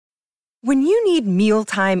When you need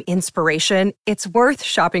mealtime inspiration, it's worth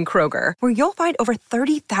shopping Kroger, where you'll find over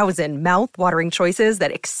 30,000 mouth-watering choices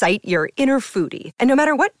that excite your inner foodie. And no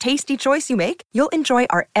matter what tasty choice you make, you'll enjoy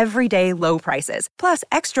our everyday low prices, plus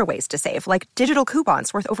extra ways to save, like digital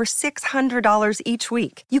coupons worth over $600 each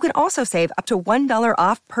week. You can also save up to $1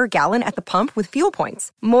 off per gallon at the pump with fuel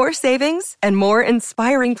points. More savings and more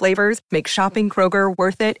inspiring flavors make shopping Kroger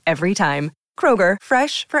worth it every time. Kroger,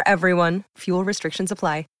 fresh for everyone. Fuel restrictions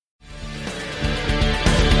apply.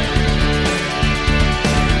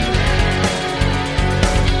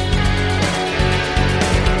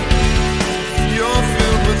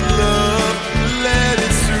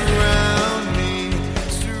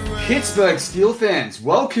 Pittsburgh Steel fans,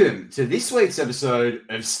 welcome to this week's episode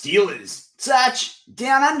of Steelers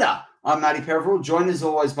Touchdown Under. I'm Matty Peverell, joined as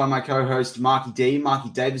always by my co-host Marky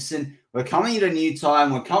Davison. We're coming at a new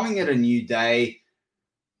time, we're coming at a new day.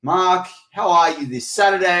 Mark, how are you this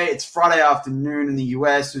Saturday? It's Friday afternoon in the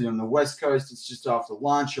US. You're on the West Coast, it's just after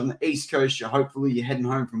lunch. You're on the East Coast, you're heading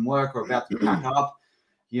home from work or about to pack up.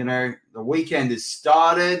 You know, the weekend has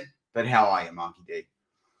started, but how are you, Marky D?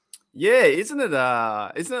 Yeah, isn't it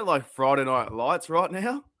like Friday Night Lights right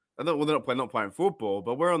now? They're not playing football,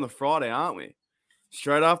 but we're on the Friday, aren't we?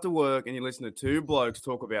 Straight after work, and you listen to two blokes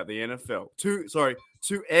talk about the NFL.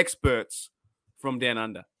 Two experts from Down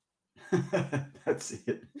Under. That's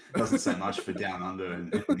it. Doesn't say much for Down Under in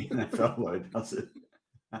the NFL, though, does it?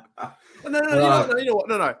 No. You know what?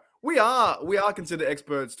 No. We are considered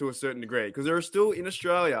experts to a certain degree because there are still in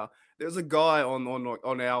Australia. There's a guy on our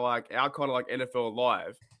kind of like NFL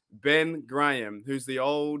Live. Ben Graham, who's the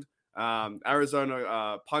old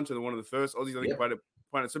Arizona punter, one of the first Aussies I think played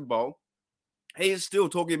at Super Bowl. He is still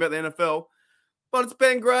talking about the NFL, but it's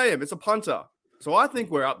Ben Graham. It's a punter. So I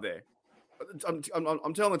think we're up there. I'm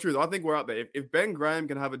telling the truth. I think we're up there. If Ben Graham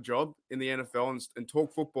can have a job in the NFL and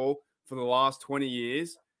talk football for the last 20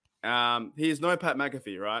 years, he is no Pat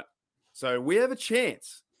McAfee, right? So we have a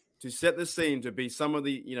chance to set the scene to be some of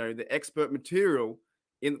the, the expert material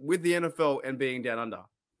with the NFL and being Down Under.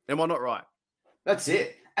 Am I not right? That's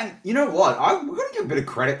it. And you know what? We're going to give a bit of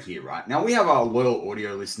credit here, right? Now, we have our loyal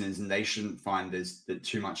audio listeners, and they shouldn't find there's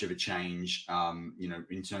too much of a change,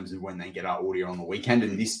 in terms of when they get our audio on the weekend.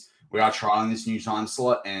 And we are trying this new time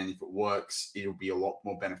slot, and if it works, it'll be a lot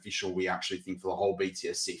more beneficial, we actually think, for the whole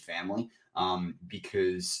BTSC family,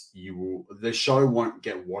 because the show won't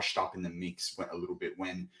get washed up in the mix a little bit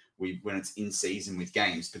when it's in season with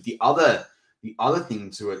games. But the other thing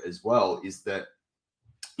to it as well is that,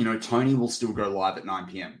 Tony will still go live at 9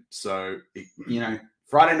 p.m. So,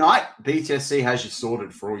 Friday night, BTSC has you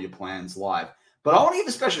sorted for all your plans live. But I want to give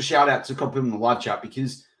a special shout out to a couple of them in the live chat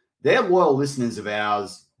because they're loyal listeners of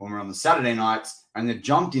ours when we're on the Saturday nights, and they've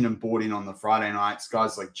jumped in and bought in on the Friday nights.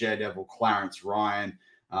 Guys like Devil, Clarence, Ryan,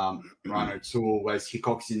 Ryan O'Toole, Wes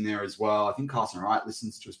Hickok's in there as well. I think Carson Wright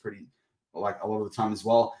listens to us pretty, like, a lot of the time as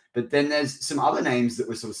well. But then there's some other names that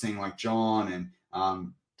we're sort of seeing, like John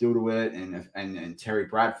and Dildewit and Terry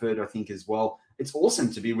Bradford, I think, as well. It's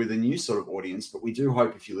awesome to be with a new sort of audience, but we do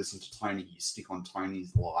hope if you listen to Tony, you stick on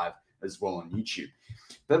Tony's live as well on YouTube.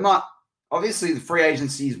 But Mark, obviously the free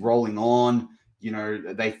agency is rolling on.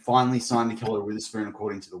 They finally signed Nicola Witherspoon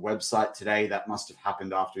according to the website today. That must have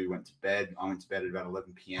happened after we went to bed. I went to bed at about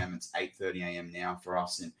 11 p.m. It's 8:30 a.m. now for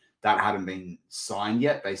us, and that hadn't been signed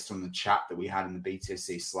yet based on the chat that we had in the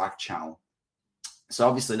BTSC Slack channel. So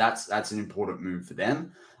obviously that's an important move for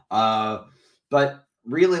them. But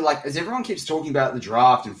really, like, as everyone keeps talking about the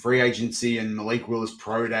draft and free agency and Malik Willis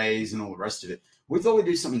pro days and all the rest of it, we thought we'd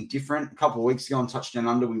do something different. A couple of weeks ago on Touchdown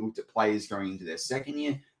Under, we looked at players going into their second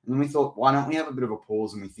year. And then we thought, why don't we have a bit of a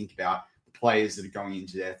pause and we think about the players that are going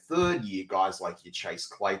into their third year, guys like your Chase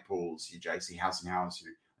Claypools, your JC Hassenhauers, who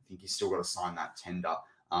I think you still got to sign that tender.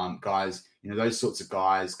 Guys, those sorts of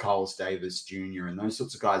guys, Carlos Davis Jr., and those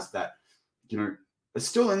sorts of guys that, are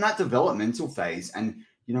still in that developmental phase. And,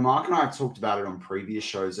 Mark and I have talked about it on previous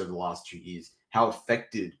shows over the last 2 years, how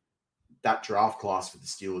affected that draft class for the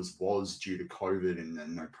Steelers was due to COVID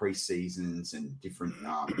and pre-seasons and different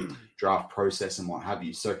draft process and what have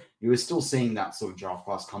you. So you were still seeing that sort of draft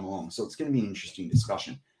class come along. So it's going to be an interesting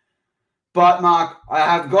discussion. But Mark, I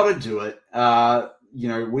have got to do it.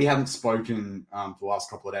 We haven't spoken for the last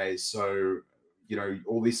couple of days. So,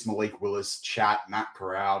 all this Malik Willis chat, Matt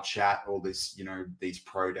Corral chat, all this, these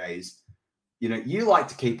pro days, you like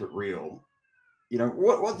to keep it real.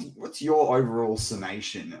 What's your overall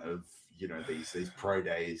summation of, these pro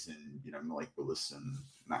days and, Malik Willis and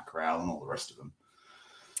Matt Corral and all the rest of them?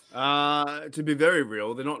 To be very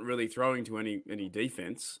real, they're not really throwing to any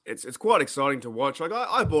defense. It's quite exciting to watch. Like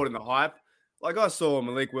I bought in the hype. Like I saw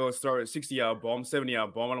Malik Willis throw a 60-yard bomb,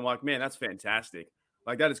 70-yard bomb, and I'm like, man, that's fantastic.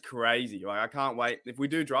 Like that is crazy. Like I can't wait. If we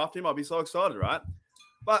do draft him, I'll be so excited, right?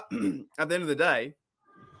 But at the end of the day,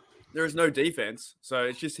 there is no defense, so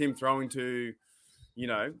it's just him throwing to,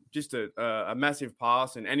 just a massive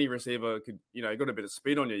pass, and any receiver could, got a bit of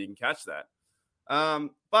speed on you can catch that.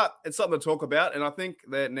 But it's something to talk about, and I think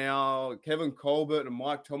that now Kevin Colbert and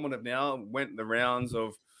Mike Tomlin have now went the rounds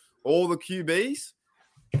of all the QBs,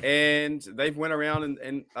 and they've went around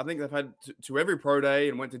and I think they've had to every pro day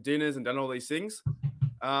and went to dinners and done all these things.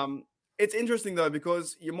 It's interesting though,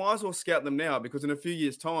 because you might as well scout them now, because in a few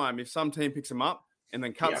years' time, if some team picks them up and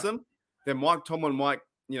then cuts them, then Mike Tomlin might,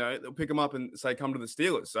 they'll pick them up and say, come to the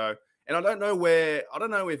Steelers. So, and I don't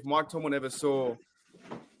know if Mike Tomlin ever saw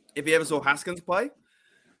Haskins play,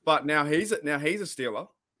 but now he's a Steeler,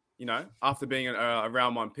 after being a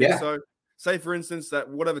round one pick. Yeah. So say, for instance, that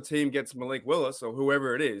whatever team gets Malik Willis or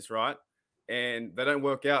whoever it is, right, and they don't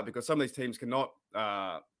work out because some of these teams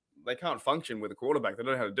they can't function with a quarterback. They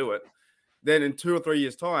don't know how to do it. Then in 2 or 3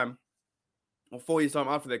 years' time, or 4 years' time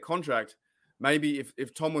after their contract, maybe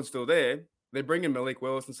if Tomlin's still there, they bring in Malik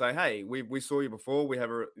Willis and say, hey, we saw you before. We have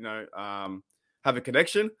a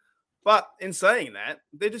connection. But in saying that,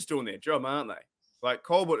 they're just doing their job, aren't they? Like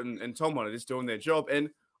Colbert and Tomlin are just doing their job. And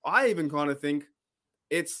I even kind of think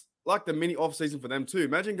it's like the mini offseason for them too.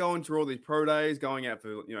 Imagine going through all these pro days, going out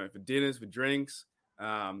for dinners, for drinks,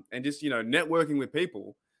 and just, networking with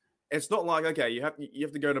people. It's not like, okay, you have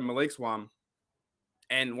to go to Malik's one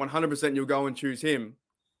and 100% you'll go and choose him,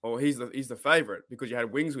 or he's the favorite because you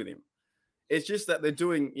had wings with him. It's just that they're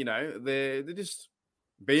doing, they're just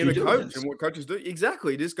being a coach and what coaches do.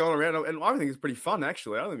 Exactly. Just going around. And I think it's pretty fun,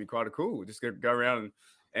 actually. I think it'd be quite cool. Just go around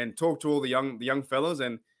and talk to all the young fellas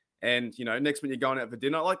and next minute you're going out for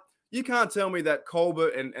dinner. Like, you can't tell me that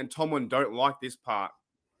Colbert and Tomlin don't like this part.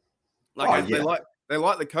 Like, they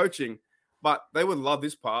like the coaching, but they would love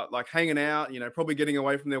this part, like hanging out, probably getting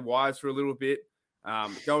away from their wives for a little bit,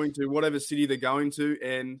 going to whatever city they're going to.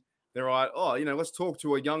 And they're like, let's talk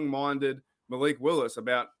to a young-minded Malik Willis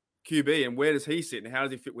about QB and where does he sit and how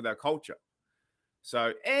does he fit with our culture.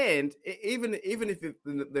 So, and even if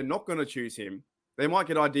they're not going to choose him, they might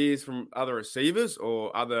get ideas from other receivers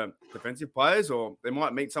or other defensive players, or they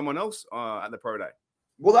might meet someone else at the pro day.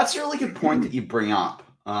 Well, that's a really good point that you bring up,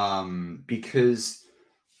 because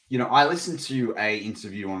I listened to a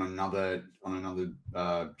interview on another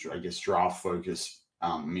I guess draft focus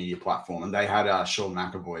media platform, and they had Sean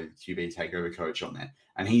McAvoy, QB takeover coach, on there,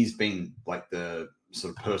 and he's been like the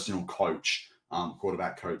sort of personal coach,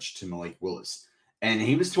 quarterback coach to Malik Willis. And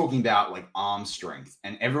he was talking about like arm strength,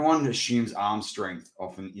 and everyone assumes arm strength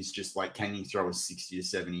often is just like, can you throw a 60 to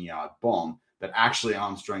 70 yard bomb? But actually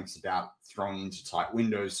arm strength is about throwing into tight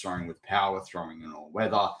windows, throwing with power, throwing in all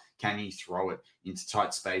weather. Can you throw it into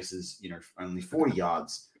tight spaces, only 40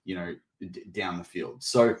 yards, down the field?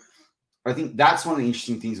 So I think that's one of the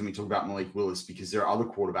interesting things when we talk about Malik Willis, because there are other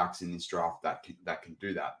quarterbacks in this draft that can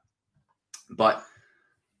do that. But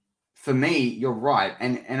for me, you're right.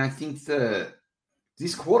 And I think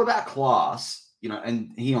this quarterback class,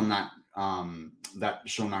 and he on that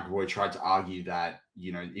Sean McAvoy tried to argue that,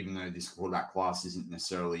 even though this quarterback class isn't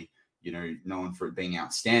necessarily, known for it being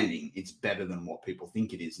outstanding, it's better than what people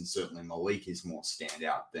think it is. And certainly Malik is more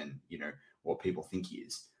standout than, what people think he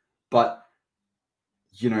is. But,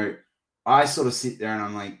 I sort of sit there and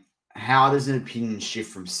I'm like, how does an opinion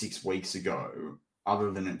shift from 6 weeks ago,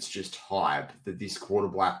 other than it's just hype, that this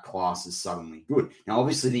quarterback class is suddenly good? Now,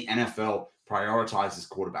 obviously the NFL prioritizes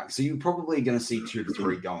quarterbacks, so you're probably going to see 2 to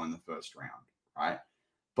 3 go in the first round, right?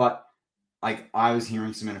 But like, I was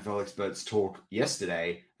hearing some NFL experts talk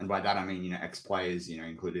yesterday, and by that I mean, ex-players,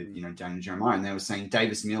 included, Daniel Jeremiah, and they were saying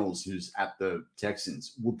Davis Mills, who's at the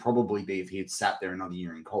Texans, would probably be, if he had sat there another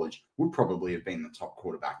year in college, would probably have been the top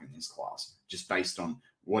quarterback in this class, just based on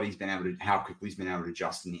what he's been able to, how quickly he's been able to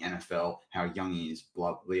adjust in the NFL, how young he is,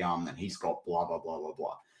 the arm that he's got, blah, blah, blah, blah,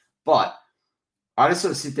 blah. But I just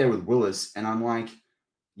sort of sit there with Willis, and I'm like,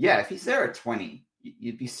 yeah, if he's there at 20,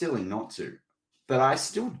 you'd be silly not to. But I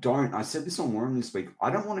still don't. I said this on Warren this week. I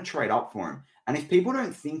don't want to trade up for him. And if people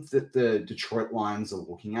don't think that the Detroit Lions are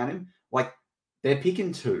looking at him, like, they're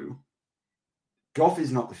picking 2. Goff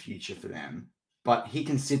is not the future for them, but he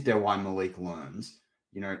can sit there while Malik learns.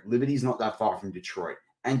 Liberty's not that far from Detroit.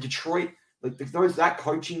 And Detroit, like, that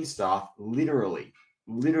coaching staff literally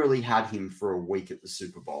had him for a week at the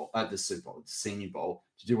Senior Bowl,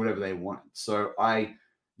 to do whatever they wanted. So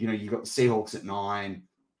you got the Seahawks at 9.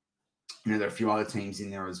 There are a few other teams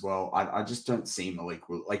in there as well. I just don't see Malik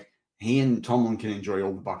Willis. Like, he and Tomlin can enjoy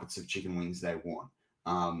all the buckets of chicken wings they want.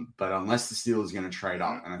 But unless the Steelers are going to trade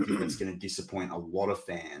up, and I think that's going to disappoint a lot of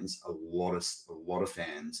fans, a lot of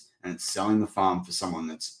fans, and it's selling the farm for someone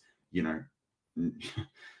that's,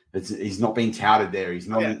 he's not being touted there. He's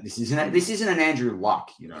not. This isn't an Andrew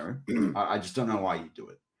Luck. I just don't know why you do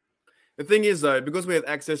it. The thing is, though, because we have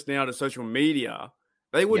access now to social media,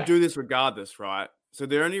 they would do this regardless, right? So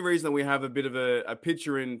the only reason that we have a bit of a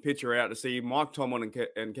picture in, picture out to see Mike Tomlin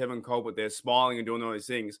and Kevin Colbert there smiling and doing all these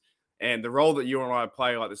things, and the role that you and I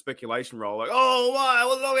play, like the speculation role, like, oh, wow,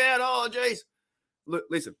 look out, oh, geez. Look,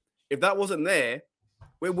 listen, if that wasn't there,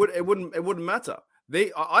 it wouldn't matter.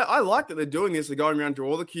 I like that they're doing this. They're going around to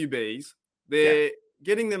all the QBs. They're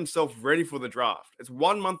getting themselves ready for the draft. It's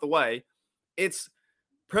 1 month away. It's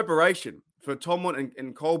preparation for Tomlin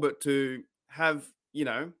and Colbert to have,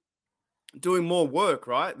 doing more work,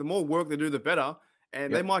 right? The more work they do, the better.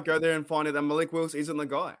 And they might go there and find out that Malik Willis isn't the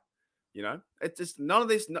guy. It's just none of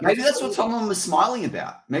this. Maybe that's what Tomlin was smiling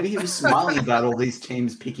about. Maybe he was smiling about all these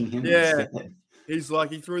teams picking him. Yeah. He's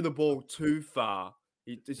like, he threw the ball too far.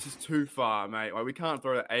 It's just too far, mate. Like, we can't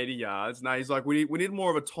throw it 80 yards. No, he's like, we need more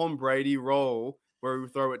of a Tom Brady role where we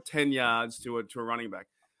throw it 10 yards to a running back.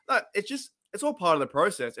 No, it's all part of the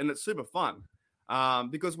process, and it's super fun.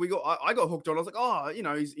 Because I got hooked on. I was like, oh,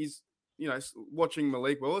 he's watching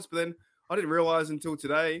Malik Willis, but then I didn't realize until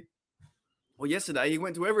today, or yesterday, he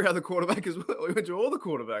went to every other quarterback as well. He went to all the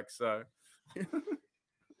quarterbacks, so it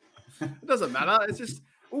doesn't matter. It's just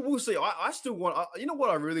we'll see. I still want. What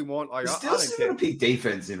I really want? Like, still going to pick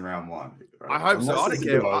defense in round 1. Right? I hope so. I don't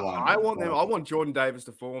care. I want them. I want Jordan Davis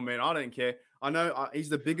to fall, man. I don't care. I know he's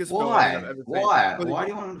the biggest. Why? I've ever seen. Why? Why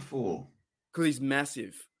do you want him to fall? Because he's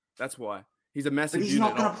massive. That's why. He's a massive. But he's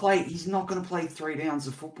not going to play. He's not going to play 3 downs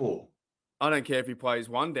of football. I don't care if he plays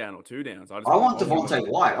 1 down or 2 downs. I want Devontae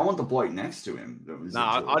White. I want the bloke next to him.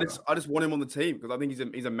 I just want him on the team because I think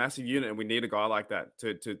he's a massive unit, and we need a guy like that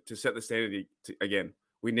to set the standard again.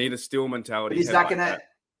 We need a Steel mentality. But is that going to?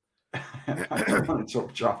 I don't want to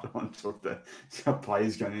talk draft. I want to talk the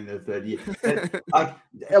players going into the 3rd year.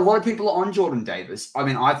 A lot of people are on Jordan Davis. I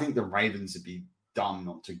mean, I think the Ravens would be dumb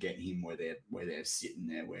not to get him where they're sitting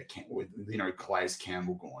there, with Calais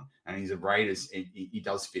Campbell gone, and he's a Raiders. He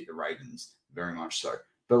does fit the Ravens very much so.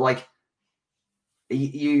 But like, are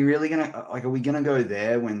you really gonna are we gonna go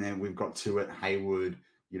there when we've got to it Hayward,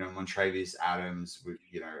 Montravius Adams, with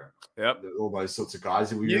all those sorts of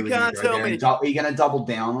guys? Are we really can't tell me. Are you gonna double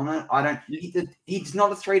down on it? I don't. He's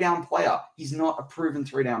not a 3-down player. He's not a proven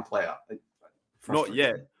 3-down player. Not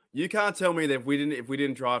yet. You can't tell me that if we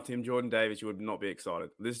didn't draft him, Jordan Davis, you would not be excited.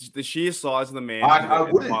 The sheer size of the man. I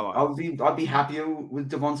wouldn't. I'd be happier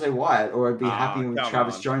with Devontae Wyatt, or I'd be happier with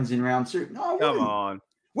Travis Jones in round 2. No, come on.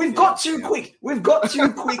 We've got too quick. We've got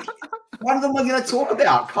too quick. One of them we're going to talk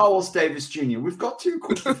about, Carlos Davis Jr. We've got 2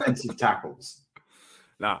 quick defensive tackles.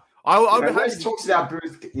 No. He talks about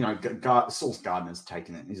Booth, Sauce Gardner's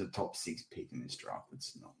taken it. He's a top 6 pick in this draft.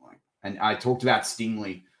 It's not like, and I talked about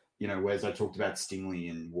Stingley. Whereas I talked about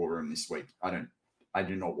Stingley in War Room this week. I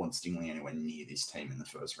do not want Stingley anywhere near this team in the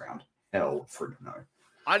 1st round. Hell, frig no.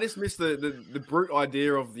 I just miss the brute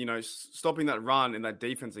idea of stopping that run and that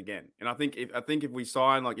defense again. And I think if we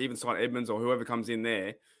sign Edmonds or whoever comes in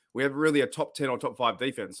there, we have really a top 10 or top 5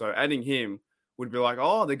 defense. So adding him would be like,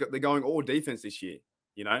 oh, they're going all defense this year.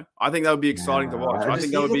 I think that would be exciting to watch. I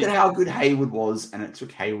think that would look at how good Hayward was, and it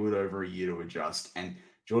took Hayward over a year to adjust. And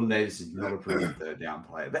Jordan Davis is not a proven 3rd-down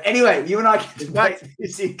player. But anyway, you and I can debate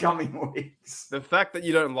this in coming weeks. The fact that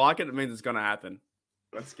you don't like it means it's going to happen.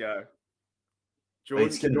 Let's go. Jordan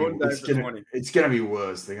Davis at 20. It's going to be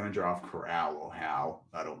worse. They're going to draft Corral or Howe.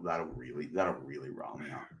 That'll really rile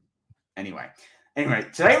me out. Anyway,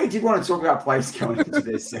 today we did want to talk about players going into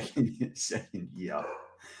their second year.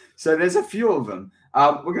 So there's a few of them.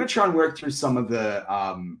 We're going to try and work through some of the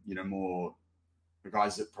more the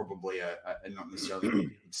guys that probably are not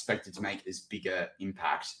necessarily expected to make as bigger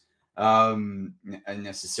impact and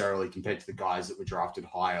necessarily compared to the guys that were drafted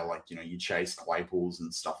higher, like, you Chase Claypools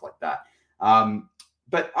and stuff like that.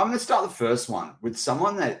 But I'm going to start the first one with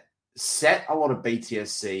someone that set a lot of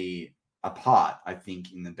BTSC apart, I think,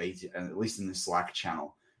 at least in the Slack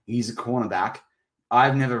channel. He's a cornerback.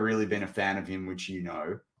 I've never really been a fan of him, which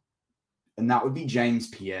and that would be James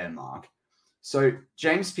Pierre, Mark. So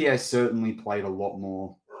James Pierre certainly played a lot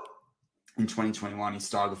more in 2021. He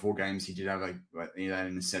started the 4 games. He did have an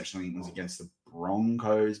interception. It was against the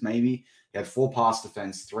Broncos, maybe. He had 4 pass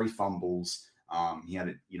defense, 3 fumbles. He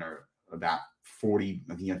had about 40. I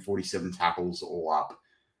think he had 47 tackles all up.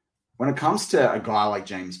 When it comes to a guy like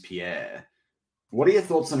James Pierre, what are your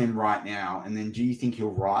thoughts on him right now? And then do you think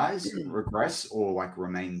he'll rise, regress, or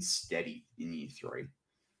remain steady in year 3?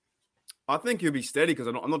 I think he'll be steady because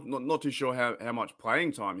I'm not too sure how much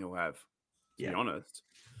playing time he'll have, to be honest.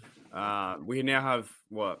 We now have,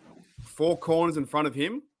 4 corners in front of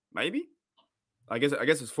him, maybe? I guess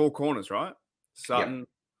it's 4 corners, right? Sutton,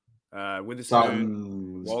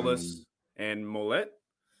 Witherspoon, Wallace, and Mollett.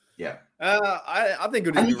 Yeah. I think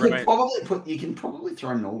it'll and just you can probably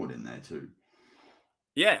throw Norwood in there too.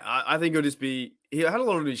 Yeah, I think it'll just be. He had a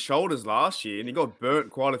lot on his shoulders last year, and he got burnt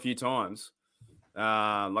quite a few times.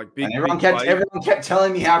 Everyone kept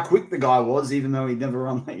telling me how quick the guy was, even though he didn't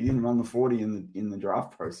run the 40 in the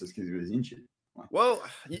draft process because he was injured. Well,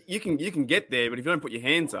 you can get there, but if you don't put your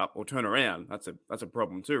hands up or turn around, that's a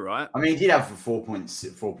problem too, right? I mean, he did have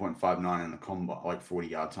 4.59 in the combine, like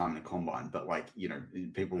 40-yard time in the combine, but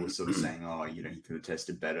people were sort of saying, he could have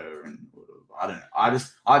tested better, and I don't know.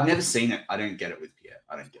 I've never seen it. I don't get it with Pierre.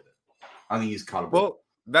 I don't get it. I think he's cuttable. Well,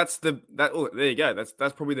 there you go. That's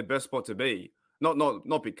probably the best spot to be.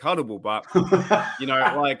 Not be cuttable, but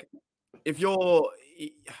if you're,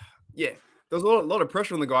 there's a lot of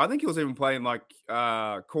pressure on the guy. I think he was even playing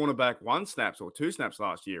cornerback 1 snaps or 2 snaps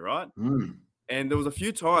last year, right? And there was a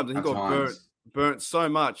few times that he got burnt so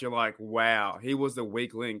much. You're like, wow, he was the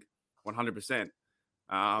weak link, 100%.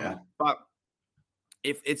 But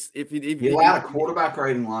if he allowed a quarterback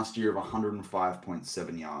rating last year of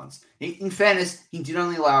 105.7 yards. In fairness, he did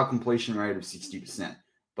only allow a completion rate of 60%.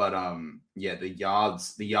 But the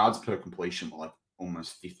yards per completion were like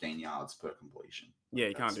almost 15 yards per completion. Yeah,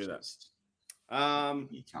 you can't do that.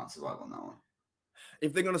 You can't survive on that one.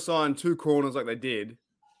 If they're going to sign 2 corners like they did,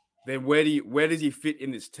 then where does he fit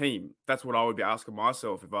in this team? That's what I would be asking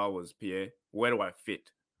myself if I was Pierre. Where do I fit?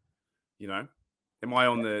 Am I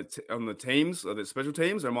on the teams or the special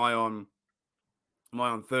teams? Or am I on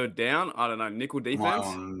third down? I don't know. Nickel defense.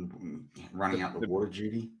 Am I on running out the water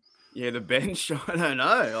duty? Yeah, the bench. I don't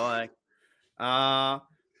know.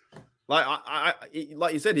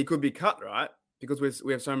 Like you said, he could be cut, right? Because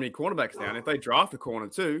we have so many cornerbacks now, and if they draft a corner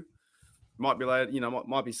too, might be later.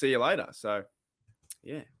 Might be see you later. So,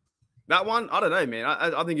 yeah, that one I don't know, man.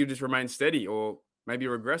 I think you just remain steady, or maybe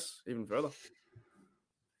regress even further.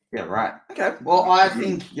 Yeah, right. Okay. Well, I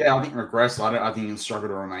think regress. I think he'll struggle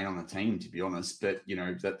to remain on the team, to be honest. But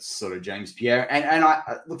that's sort of James Pierre. And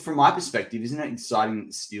I look, from my perspective, isn't it exciting that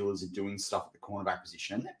the Steelers are doing stuff at the cornerback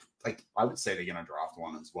position? Like, I would say they're going to draft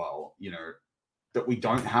one as well. That we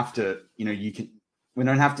don't have to. We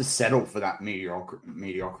don't have to settle for that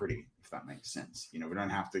mediocrity, if that makes sense. We don't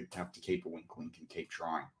have to keep a wink and keep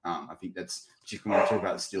trying. I think that's particularly when we talk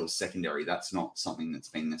about the Steelers secondary. That's not something that's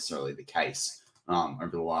been necessarily the case over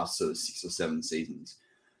the last sort of 6 or 7 seasons.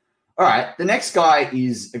 All right, the next guy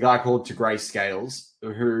is a guy called Tegray Scales,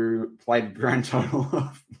 who played a grand total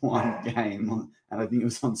of 1 game, and I think it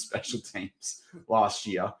was on special teams last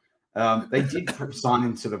year. They did sign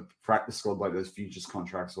him to the practice squad, like those futures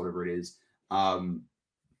contracts, whatever it is. Do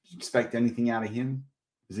you expect anything out of him?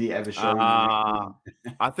 Has he ever shown?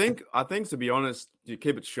 I think to be honest, to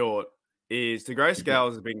keep it short, is Tegray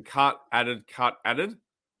Scales has been cut, added.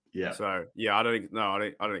 Yeah. So I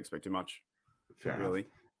don't expect too much. Fair really.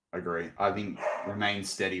 Enough. Agree. I think remain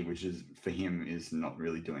steady, which is for him is not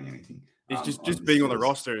really doing anything. It's just being on the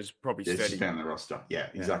roster is probably steady. Just being on the roster. Yeah,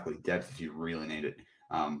 exactly. Depth if you really need it.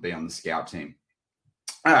 Be on the scout team.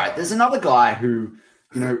 All right. There's another guy who,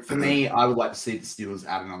 for me, I would like to see the Steelers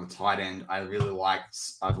add another tight end. I've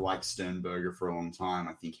liked Sternberger for a long time.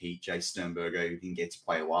 I think Jay Sternberger, who didn't get to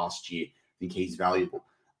play last year, I think he's valuable.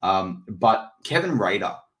 But Kevin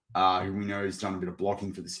Rader, who we know has done a bit of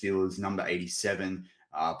blocking for the Steelers, number 87,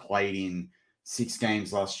 played in 6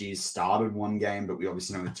 games last year, started 1 game, but we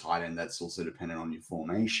obviously know the tight end, that's also dependent on your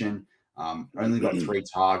formation. Only got 3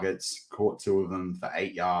 targets, caught 2 of them for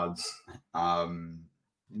 8 yards.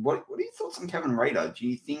 What are your thoughts on Kevin Rader? Do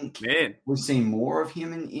you think we'll see more of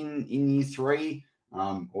him in year 3?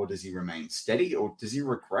 Or does he remain steady, or does he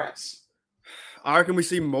regress? I reckon we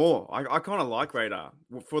see more. I kind of like Rader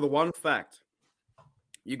for the one fact.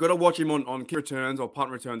 You got to watch him on kick returns or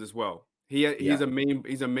punt returns as well. He's a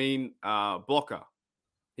mean blocker.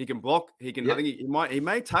 He can block. He can. Yep. I think he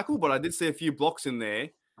may tackle, but I did see a few blocks in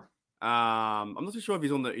there. I'm not too sure if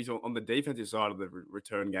he's on the defensive side of the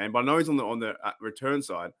return game, but I know he's on the return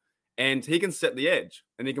side, and he can set the edge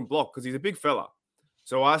and he can block because he's a big fella.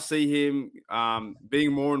 So I see him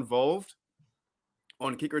being more involved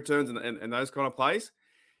on kick returns and those kind of plays.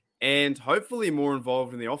 And hopefully more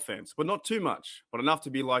involved in the offense, but not too much, but enough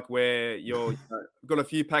to be like where you've got a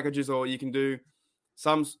few packages, or you can do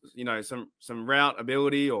some route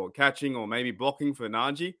ability or catching or maybe blocking for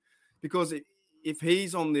Najee. Because if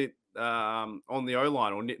he's on the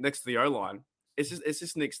O-line or next to the O-line, it's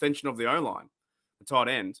just an extension of the O-line, the tight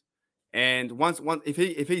end. And once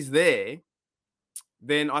if he's there,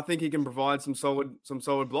 then I think he can provide some solid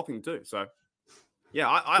blocking too. So yeah,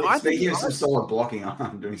 I think speaking of some solid blocking,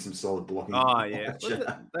 I'm doing some solid blocking. Oh yeah,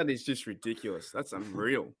 that is just ridiculous. That's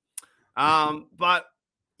unreal. But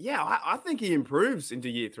yeah, I think he improves into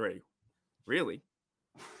year 3. Really.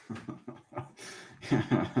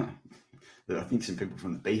 I think some people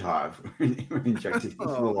from the Beehive were injected into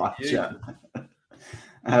the live chat.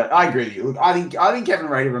 I agree with you. Look, I think Kevin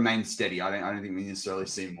Rader remains steady. I don't think we necessarily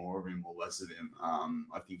see more of him or less of him.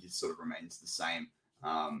 I think he sort of remains the same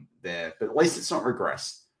there, but at least it's not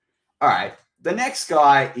regress. All right, the next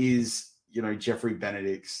guy is Jeffrey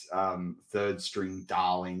Benedict's third string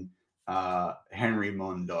darling, Henry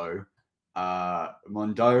Mondeau.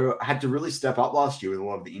 Mondeau had to really step up last year with a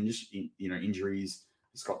lot of the injuries.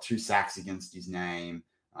 He's got 2 sacks against his name,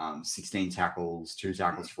 16 tackles, 2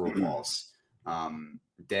 tackles for a loss.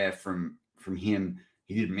 There from him,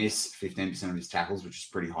 he did miss 15% of his tackles, which is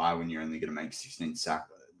pretty high when you're only going to make 16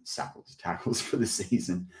 tackles for the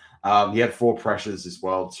season. He had 4 pressures as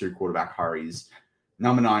well, 2 quarterback hurries.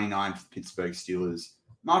 Number 99 for the Pittsburgh Steelers.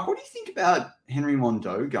 Mark, what do you think about Henry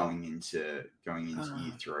Mondeau going into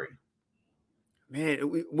year 3?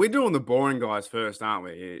 Man, we're doing the boring guys first, aren't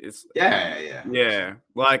we? It's yeah.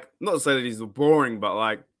 Like, not to say that he's boring, but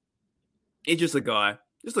like, he's just a guy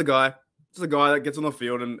that gets on the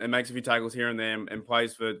field and makes a few tackles here and there and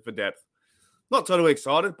plays for depth. Not totally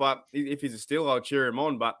excited, but if he's a Steeler, I'll cheer him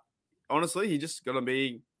on. But honestly, he's just going to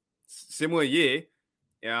be similar year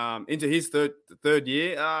into his third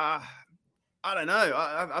year. I don't know.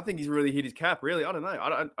 I think he's really hit his cap. Really, I don't know.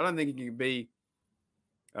 I don't think he can be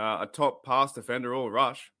a top pass defender or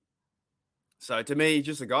rush. So to me, he's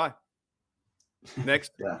just a guy.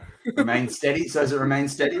 Next, remain steady. So does it remain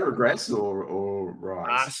steady, regress, or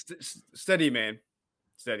rise? Steady, man.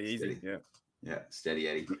 Steady, easy. Yeah, steady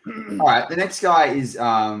Eddie. All right, the next guy is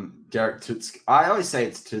Derek Tutska. I always say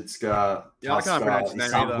it's Tutska. Yeah, I can't pronounce his name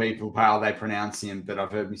Some either. people, how they pronounce him, but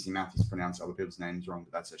I've heard Missy Matthews pronounce other people's names wrong,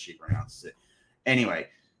 but that's how she pronounces it. Anyway,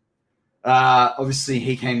 obviously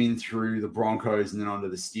he came in through the Broncos and then onto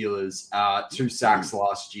the Steelers. 2 sacks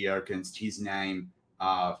last year against his name.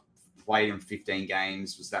 Played in 15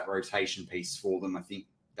 games. Was that rotation piece for them? I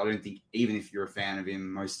don't think even if you're a fan of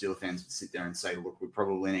him, most Steelers fans would sit there and say, look, we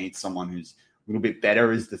probably need someone who's a little bit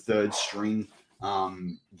better as the third string, outside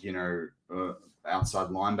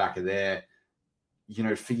linebacker there.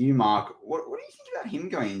 For you, Mark, what do you think about him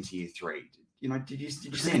going into year 3? Did you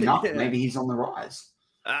see enough? Yeah. Maybe he's on the rise.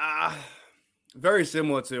 Very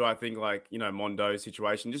similar to, I think, Mondeau's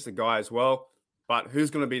situation, just a guy as well. But who's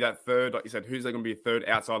going to be that third, like you said, who's going to be a third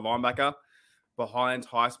outside linebacker behind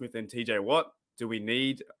Highsmith and TJ Watt? Do we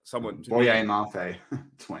need someone? Boye Mafe,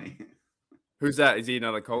 20. Who's that? Is he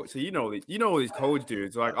another college? So you know all these college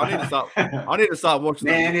dudes. Like I need to start watching.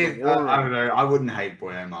 Man, I don't know. I wouldn't hate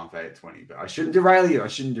Boye Mafe at 20, but I shouldn't derail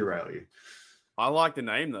you. I like the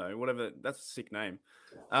name though. Whatever, that's a sick name.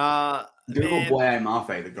 Google Boye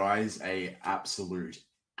Mafe. The guy is a absolute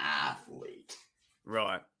athlete.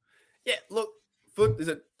 Right. Yeah. Look. Is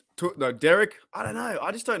it Derek? I don't know.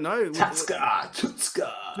 I just don't know. Tutska.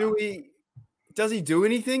 Does he do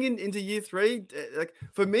anything into year 3? Like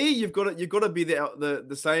for me, you've got to be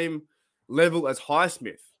the same level as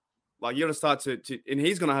Highsmith. Like you got to start to, and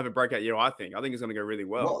he's going to have a breakout year. I think it's going to go really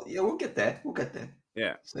well. Well, yeah, we'll get there.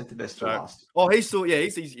 Yeah, save the best for last. Oh, he's still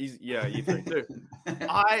he's year 3 too.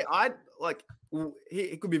 I like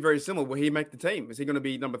it could be very similar. Will he make the team? Is he going to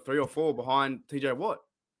be number 3 or 4 behind TJ Watt?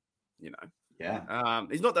 Yeah.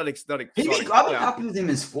 He's not that exciting. I'd be happy with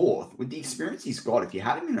him as 4th. With the experience he's got, if you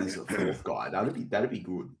had him in as a 4th guy, that'd be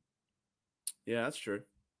good. Yeah, that's true.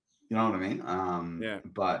 You know what I mean? Yeah.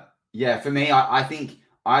 But yeah, for me, I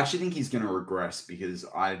actually think he's going to regress because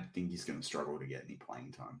I think he's going to struggle to get any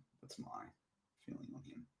playing time. That's my feeling on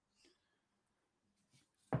him.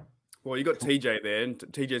 Well, you got TJ there, and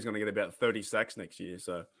TJ's going to get about 30 sacks next year,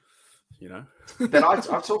 so. But I've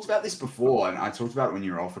talked about this before, and I talked about it when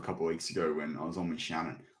you were off a couple of weeks ago when I was on with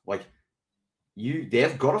Shannon. Like,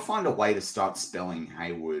 they've got to find a way to start spelling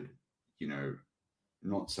Hayward,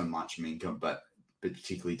 not so much Minka, but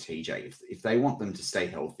particularly TJ. If they want them to stay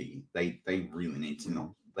healthy, they really need to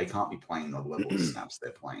not. They can't be playing the level of snaps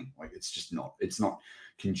they're playing. Like, it's just not. It's not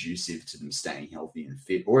conducive to them staying healthy and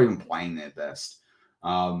fit, or even playing their best.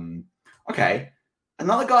 Okay.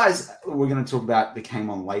 Another guys we're going to talk about that came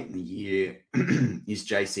on late in the year is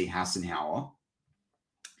JC Hassenauer.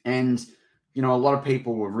 And, a lot of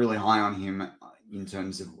people were really high on him in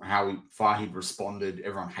terms of how far he'd responded.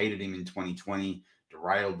 Everyone hated him in 2020,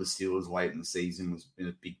 derailed the Steelers late in the season, was been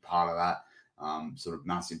a big part of that. sort of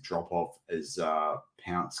massive drop-off as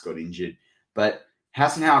Pounce got injured. But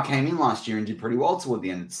Hassenauer came in last year and did pretty well toward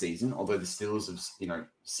the end of the season, although the Steelers have,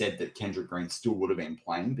 said that Kendrick Green still would have been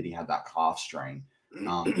playing, but he had that calf strain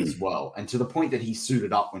as well. And to the point that he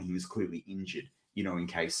suited up when he was clearly injured, in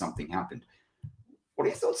case something happened. What are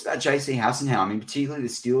your thoughts about JC Hassenauer? I mean, particularly the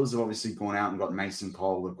Steelers have obviously gone out and got Mason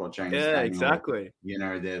Cole. They've got James Daniel. Exactly.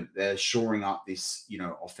 They're shoring up this,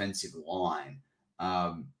 offensive line.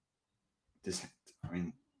 What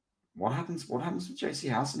happens with JC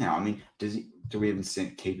Hassenauer? I mean, do we even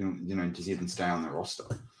keep him? Does he even stay on the roster?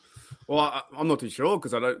 Well, I'm not too sure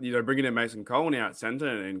because I don't. Bringing in Mason Cole now at center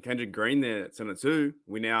and Kendrick Green there at center too.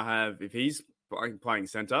 We now have, if he's playing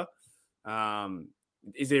center,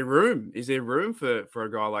 is there room? Is there room for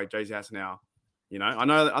a guy like JC Hassenauer?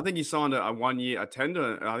 I think he signed a 1 year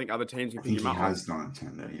tender, and I think other teams can pick him up. He has done a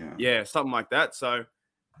tender, yeah. Yeah, something like that. So,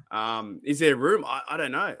 is there room? I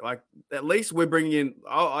don't know. Like, at least we're bringing in.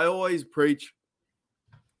 I always preach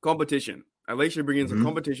competition. At least you bring in some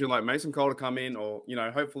competition, like Mason Cole to come in, or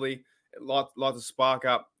hopefully like to spark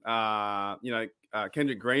up,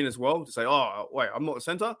 Kendrick Green as well to say, oh wait, I'm not the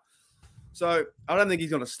center. So I don't think he's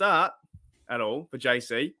going to start at all for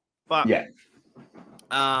JC, but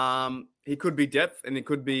he could be depth, and it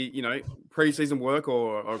could be preseason work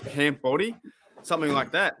or camp body, something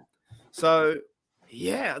like that. So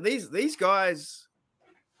yeah, these guys,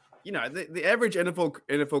 the average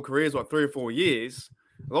NFL career is 3 or 4 years.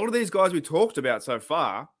 A lot of these guys we talked about so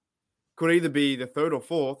far could either be the third or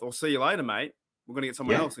fourth, or see you later, mate. We're going to get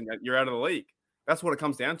someone else, and you're out of the league. That's what it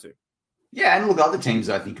comes down to. Yeah, and look, other teams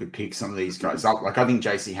I think could pick some of these guys up. Like, I think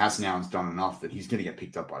JC Hassenauer's done enough that he's going to get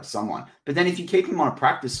picked up by someone. But then if you keep him on a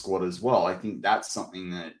practice squad as well, I think that's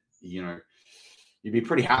something that, you'd be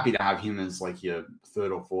pretty happy to have him as like your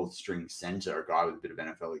third or fourth string center, a guy with a bit of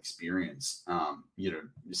NFL experience,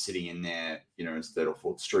 sitting in there, as third or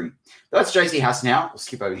fourth string. But that's JC Hassenauer. We'll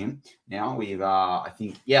skip over him. Now we've, I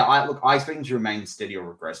expect him to remain steady or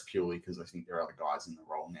regress purely because I think there are other guys in the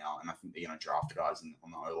role now, and I think they're going to draft guys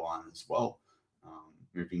on the O-line as well.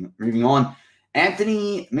 Moving on.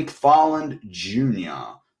 Anthony McFarland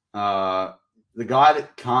Jr., the guy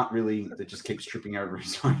that just keeps tripping over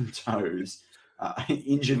his own toes.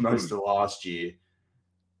 Injured most of last year.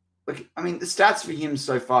 Look, I mean, the stats for him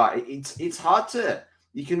so far, it's hard to...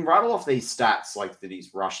 You can rattle off these stats like that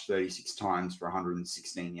he's rushed 36 times for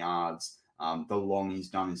 116 yards. The long he's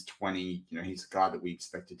done is 20. He's a guy that we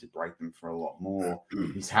expected to break them for a lot more.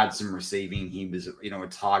 He's had some receiving. He was, a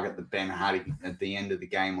target that Ben had at the end of the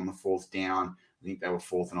game on the fourth down. I think they were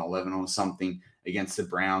 4th and 11 or something against the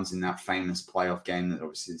Browns in that famous playoff game that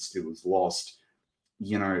obviously the Steelers lost.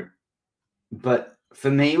 But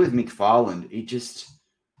for me with McFarland, it's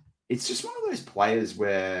just one of those players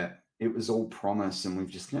where it was all promise and we've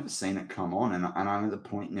just never seen it come on. And I'm at the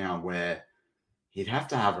point now where he'd have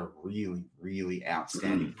to have a really, really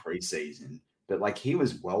outstanding preseason. But like, he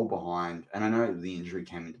was well behind, and I know the injury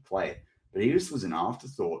came into play, but he just was an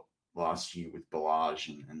afterthought last year with Ballage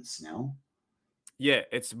and Snell. Yeah,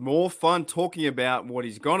 it's more fun talking about what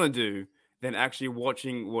he's going to do than actually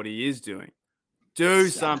watching what he is doing. Do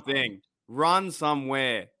something. Run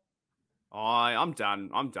somewhere. I'm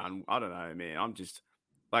done. I don't know, man. I'm just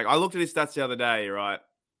like, I looked at his stats the other day, right?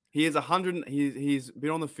 He is 100. He's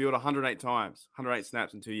been on the field 108 times, 108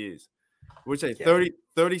 snaps in 2 years. Would you say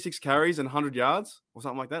 36 carries and 100 yards or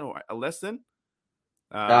something like that, or less than?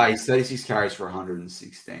 He's 36 carries for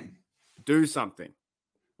 116. Do something.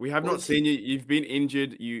 We have not seen you. You've been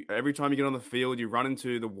injured. Every time you get on the field, you run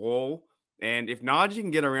into the wall. And if Najee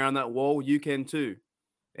can get around that wall, you can too.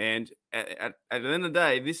 And at the end of the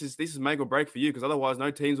day, this is make or break for you, because otherwise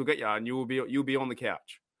no teams will get you, and you'll be on the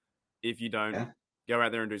couch if you don't go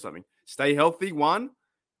out there and do something. Stay healthy, one,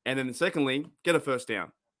 and then secondly, get a first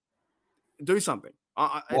down. Do something.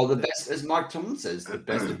 The best, as Mike Tomlin says, the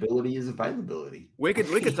best ability is availability. We could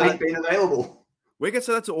say being available. We could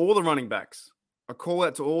say that to all the running backs. A call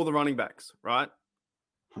out to all the running backs, right?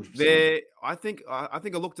 100%. I think I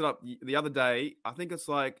looked it up the other day. I think it's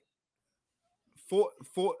like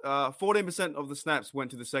 14% of the snaps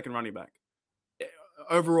went to the second running back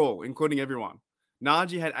overall, including everyone.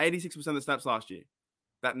 Najee had 86% of the snaps last year.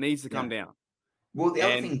 That needs to come down. Well, the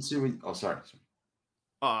other thing too. Sorry.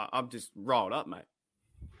 I'm just rolled up, mate.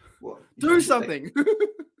 Well, do something.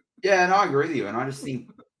 Yeah, and I agree with you. And I just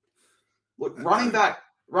think, look, running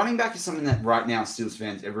back is something that right now, Steelers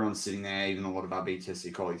fans, everyone's sitting there, even a lot of our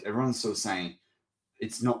BTSC colleagues, everyone's sort of saying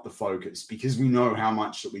it's not the focus, because we know how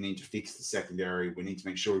much that we need to fix the secondary. We need to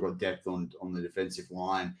make sure we've got depth on the defensive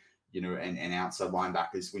line, and outside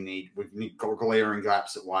linebackers. We've got glaring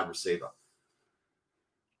gaps at wide receiver.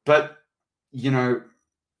 But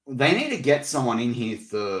they need to get someone in here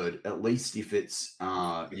third, at least if it's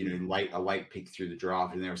a late pick through the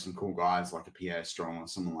draft, and there are some cool guys like a Pierre Strong or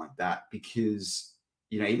someone like that, because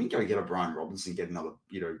even go get a Brian Robinson, get another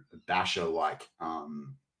a basher like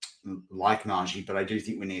Najee, but I do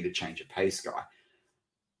think we need to change a pace guy.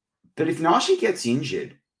 But if Najee gets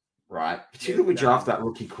injured, right, particularly we draft that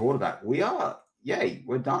rookie quarterback, we're done.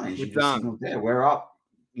 As you just signaled there, we're up.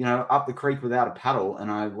 Up the creek without a paddle, and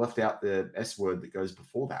I left out the S word that goes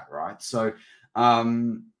before that, right? So,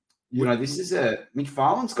 this is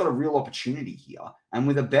McFarland's got a real opportunity here, and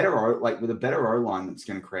with a better O-line that's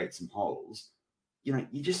going to create some holes,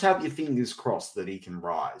 you just have your fingers crossed that he can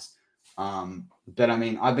rise. But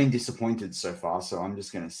I've been disappointed so far, so I'm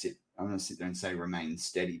just going to sit there and say remain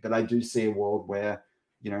steady. But I do see a world where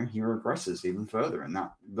he regresses even further, and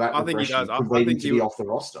that I think he does. Could lead him to be off the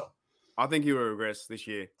roster. I think he will regress this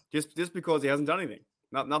year, just because he hasn't done anything.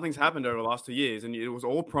 Nothing's happened over the last 2 years, and it was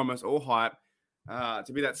all promise, all hype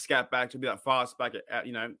to be that scat back, to be that fast back,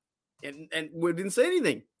 and we didn't see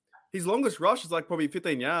anything. His longest rush is like probably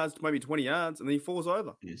 15 yards, maybe 20 yards, and then he falls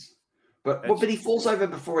over. Yes, but he falls over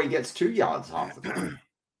before he gets 2 yards half the time.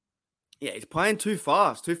 Yeah, he's playing too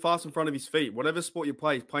fast in front of his feet. Whatever sport you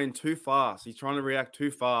play, he's playing too fast. He's trying to react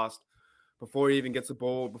too fast before he even gets the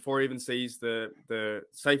ball, before he even sees the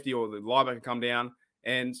safety or the linebacker come down.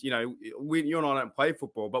 And, you and I don't play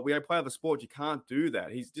football, but we play other sports. You can't do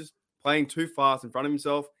that. He's just playing too fast in front of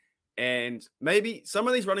himself. And maybe some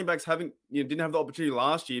of these running backs didn't have the opportunity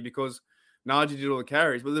last year because Najee did all the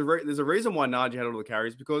carries. But there's a reason why Najee had all the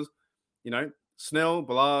carries because, Snell,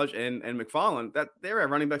 Ballage, and McFarland, that they're our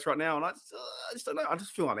running backs right now. And I just don't know. I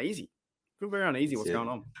just feel uneasy. I feel very uneasy what's going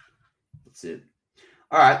on. That's it.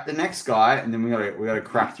 All right, the next guy, and then we got to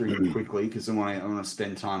crack through him quickly because I want to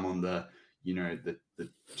spend time on the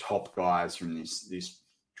top guys from this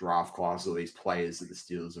draft class, or these players that the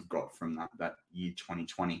Steelers have got from that year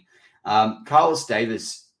 2020. Carlos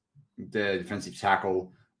Davis, the defensive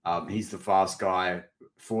tackle, he's the fast guy,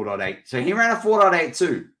 4.8. So he ran a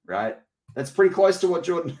 4.82, right? That's pretty close to what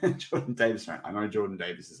Jordan Davis ran. I know Jordan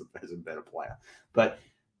Davis is a better player, but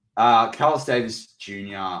Carlos Davis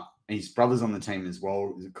Jr., his brother's on the team as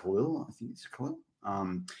well. Is it Khalil? I think it's Khalil.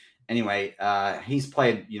 Anyway, he's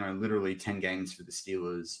played, literally 10 games for the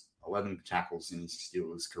Steelers, 11 tackles in his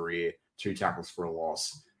Steelers career, 2 tackles for a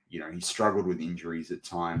loss. He struggled with injuries at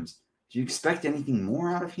times. Do you expect anything more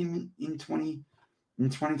out of him in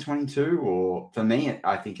 2022? Or for me,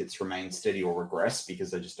 I think it's remain steady or regress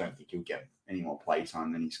because I just don't think he'll get any more play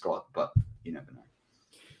time than he's got. But you never know.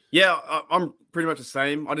 Yeah, I'm pretty much the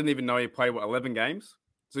same. I didn't even know he played 11 games.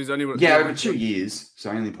 So he's only over 2 years. So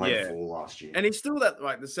I only played 4 last year, and he's still the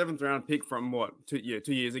 7th round pick from 2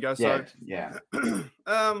 years ago. So yeah. I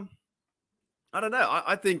don't know.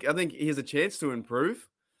 I think he has a chance to improve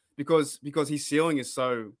because his ceiling is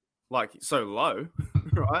so low,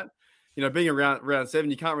 right? Being around round 7,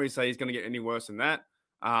 you can't really say he's going to get any worse than that.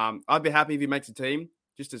 I'd be happy if he makes a team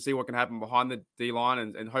just to see what can happen behind the D line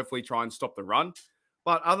and hopefully try and stop the run.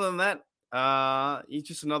 But other than that, he's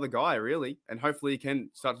just another guy, really, and hopefully he can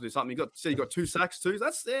start to do something. He got 2 sacks too.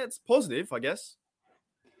 It's positive, I guess.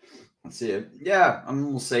 That's it. Yeah,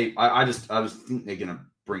 we'll see. I just think they're going to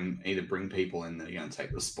bring people in that are going to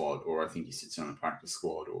take the spot, or I think he sits on a practice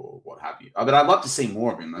squad or what have you. But I'd love to see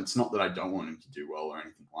more of him. It's not that I don't want him to do well or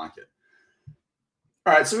anything like it.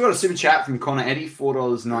 All right, so we've got a super chat from Connor Eddy,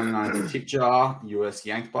 $4.99 tip jar, US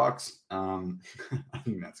Yank Bucks. I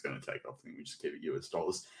think that's going to take off. I think we just keep it US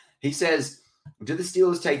dollars. He says, do the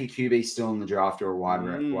Steelers take a QB still in the draft or a wide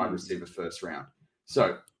receiver first round?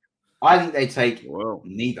 So I think they take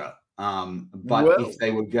neither. But if they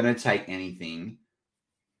were going to take anything,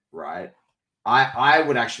 right, I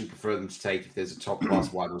would actually prefer them to take, if there's a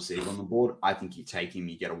top-class wide receiver on the board, I think you take him.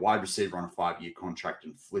 You get a wide receiver on a 5-year contract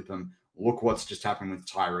and flip him. Look what's just happened with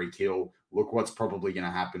Tyreek Hill. Look what's probably going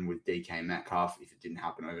to happen with DK Metcalf if it didn't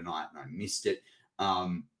happen overnight and I missed it.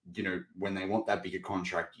 When they want that bigger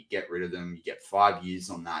contract, you get rid of them. You get 5 years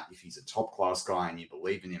on that. If he's a top-class guy and you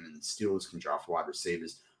believe in him and the Steelers can draft wide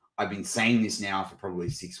receivers, I've been saying this now for probably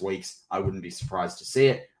 6 weeks. I wouldn't be surprised to see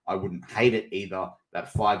it. I wouldn't hate it either.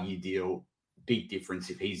 That 5-year deal, big difference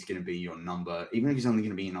if he's going to be your number. Even if he's only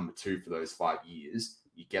going to be your number 2 for those 5 years,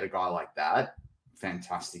 you get a guy like that,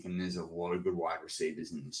 fantastic. And there's a lot of good wide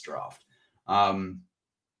receivers in this draft.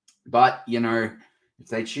 But, if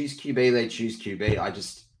they choose QB, they choose QB. I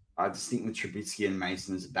just think with Trubisky and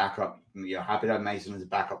Mason as a backup, you're happy to have Mason as a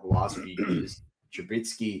backup the last few years.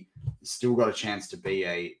 Trubisky still got a chance to be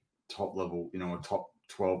a top level, a top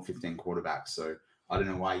 12, 15 quarterback. So I don't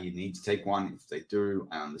know why you need to take one. If they do,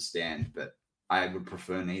 I understand. But I would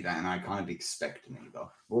prefer neither, and I kind of expect neither.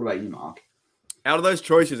 What about you, Mark? Out of those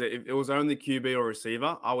choices, if it was only QB or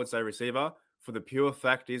receiver, I would say receiver. For the pure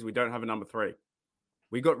fact is we don't have a number 3.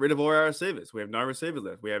 We got rid of all our receivers. We have no receivers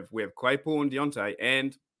left. We have Claypool and Deontay,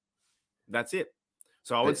 and that's it.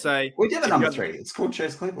 So I would say we do have a number 3. It's called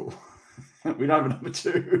Chase Claypool. We don't have a number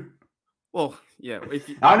 2. Well, yeah.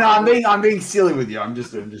 I'm being silly with you. I'm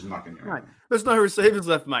just mucking you. Right. There's no receivers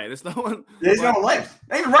left, mate. There's no one. There's no one left.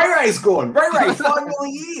 Even Ray's gone. Ray, $5 million a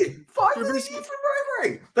year. $5 million a year for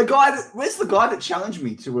Ray. Where's the guy that challenged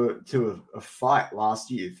me to a fight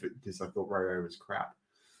last year because I thought Ray was crap.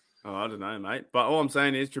 Oh, I don't know, mate. But all I'm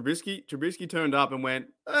saying is Trubisky turned up and went,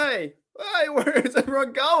 hey, where is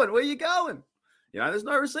everyone going? Where are you going? There's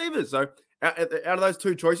no receivers. So out of those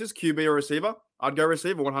 2 choices, QB or receiver, I'd go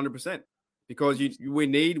receiver 100%. Because we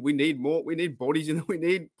need more. We need bodies we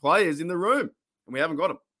need players in the room, and we haven't got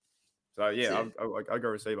them. So yeah, I'll go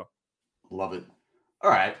receiver. Love it.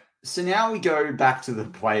 All right. So now we go back to the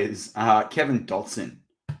players. Kevin Dotson.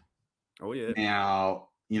 Oh yeah. Now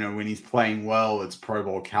when he's playing well, it's Pro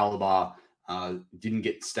Bowl caliber. Didn't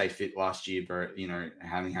get to stay fit last year, but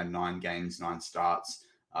having had 9 games, 9 starts,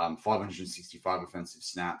 565 offensive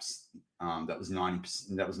snaps. That was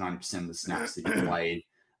 90%. That was 90% of the snaps that he played.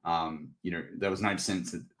 There was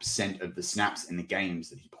 90% of the snaps in the games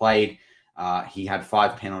that he played. He had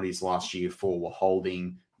 5 penalties last year, 4 were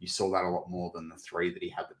holding. You saw that a lot more than the 3 that he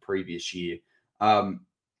had the previous year. What are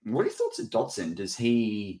your thoughts of Dotson? Does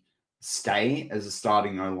he stay as a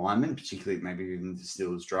starting O-lineman, particularly maybe even the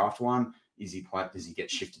Steelers draft one? Does he get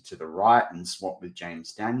shifted to the right and swap with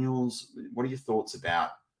James Daniels? What are your thoughts about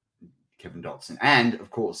Kevin Dotson? And of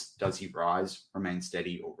course, does he rise, remain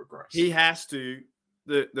steady, or regress? He has to.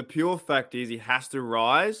 The pure fact is he has to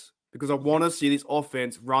rise because I want to see this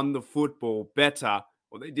offense run the football better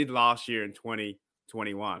what they did last year in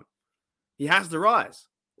 2021. He has to rise.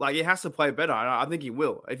 Like, he has to play better. I think he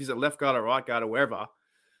will. If he's a left guard or right guard or wherever.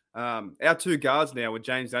 Our 2 guards now with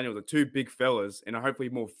James Daniels are 2 big fellas and are hopefully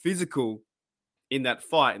more physical in that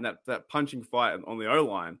fight, in that punching fight on the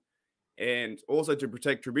O-line. And also to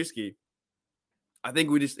protect Trubisky, I think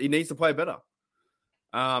he needs to play better.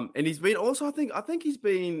 And he's been also, I think he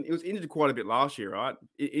was injured quite a bit last year, right?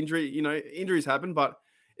 Injuries happen, but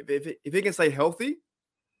if he can stay healthy,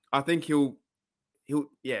 I think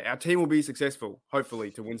our team will be successful,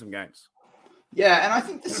 hopefully, to win some games. Yeah, and I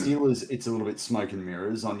think the Steelers, it's a little bit smoke and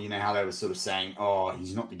mirrors on, how they were sort of saying, oh,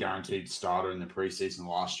 he's not the guaranteed starter in the preseason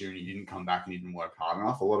last year and he didn't come back and he didn't work hard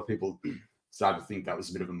enough. A lot of people started to think that was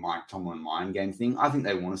a bit of a Mike Tomlin mind game thing. I think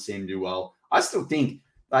they want to see him do well. I still think,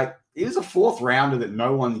 he was a 4th rounder that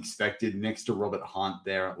no one expected next to Robert Hunt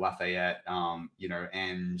there at Lafayette,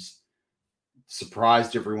 and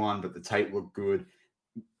surprised everyone, but the tape looked good.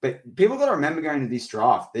 But people got to remember going to this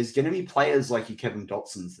draft, there's going to be players like your Kevin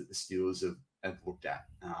Dotsons that the Steelers have looked at.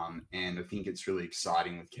 And I think it's really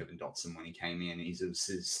exciting with Kevin Dotson when he came in. He's a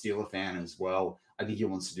Steeler fan as well. I think he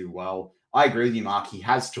wants to do well. I agree with you, Mark. He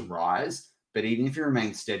has to rise, but even if he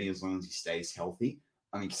remains steady, as long as he stays healthy,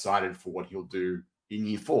 I'm excited for what he'll do in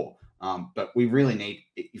year 4. But we really need,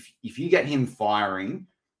 if you get him firing,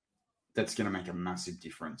 that's going to make a massive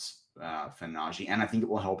difference for Najee. And I think it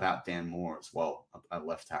will help out Dan Moore as well at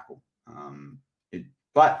left tackle.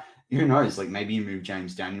 But who knows? Maybe you move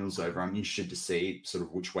James Daniels over. I'm interested to see sort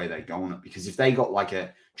of which way they go on it. Because if they got like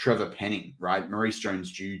a Trevor Penning, right? Maurice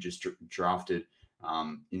Jones-Drew just drafted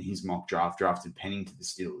in his mock drafted Penning to the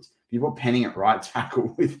Steelers. If you put Penning at right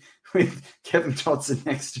tackle with Kevin Dotson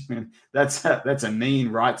next to him, that's a mean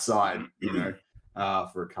right side,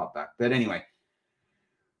 for a cutback. But anyway,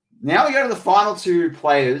 now we go to the final 2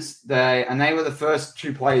 players. They were the first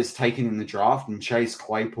 2 players taken in the draft, and Chase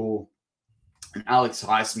Claypool and Alex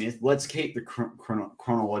Highsmith. Let's keep the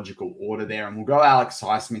chronological order there, and we'll go Alex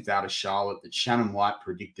Highsmith out of Charlotte that Shannon White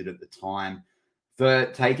predicted at the time.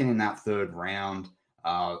 Taken in that 3rd round,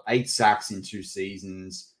 8 sacks in 2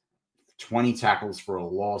 seasons, 20 tackles for a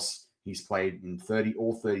loss. He's played in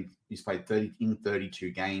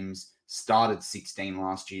 32 games, started 16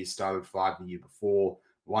 last year, started 5 the year before,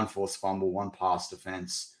 1 forced fumble, 1 pass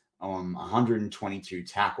defense, 122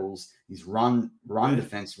 tackles. His run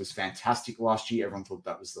defense was fantastic last year. Everyone thought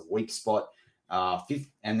that was the weak spot.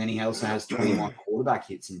 5th, and then he also has 21 quarterback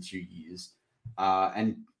hits in 2 years.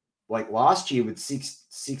 And last year with 6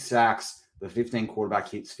 sacks, the 15 quarterback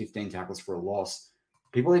hits, 15 tackles for a loss,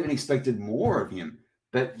 people even expected more of him.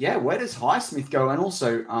 But yeah, where does Highsmith go? And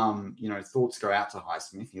also, thoughts go out to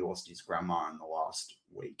Highsmith. He lost his grandma in the last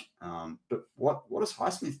week. But what does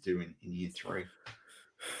Highsmith do in year 3?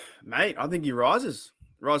 Mate, I think he rises.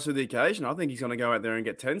 rise to the occasion. I think he's going to go out there and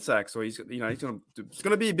get 10 sacks, or it's going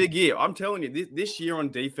to be a big year. I'm telling you, this year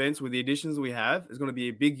on defense with the additions we have is going to be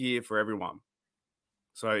a big year for everyone.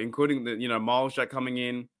 So including the, Miles Jack coming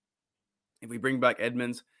in, if we bring back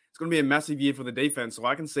Edmonds, it's going to be a massive year for the defense. So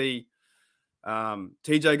I can see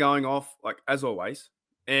TJ going off, like as always,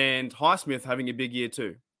 and Highsmith having a big year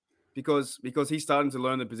too, because he's starting to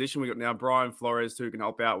learn the position. We got now Brian Flores who can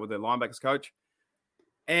help out with the linebackers coach.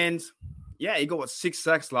 And yeah, he got 6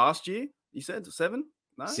 sacks last year. You said 7?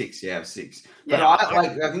 No? 6, yeah, 6. Yeah, but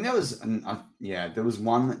I think there was there was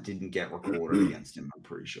one that didn't get recorded against him. I'm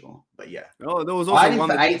pretty sure, but yeah. Oh, there was also I had him one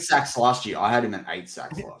for 8 sacks last year. I had him at 8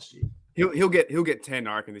 sacks last year. He'll get 10,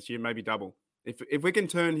 I reckon, this year, maybe double. If we can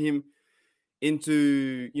turn him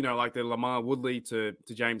into like the Lamar Woodley to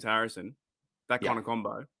James Harrison, that kind of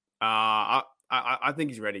combo. I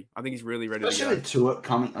think he's ready. I think he's really ready. Especially with Tuitt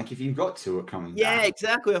coming. Like if you've got Tuitt coming, back,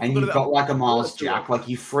 exactly. And you've got like a Miles Jack, like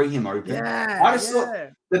you free him open. Yeah, I just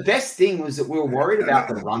thought the best thing was that we were worried about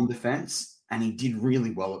the run defense, and he did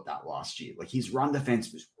really well at that last year. Like his run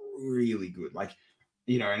defense was really good. Like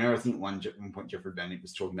and I think one point Jeffrey Bennett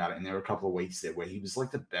was talking about it, and there were a couple of weeks there where he was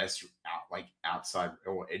like the best outside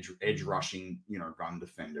or edge rushing run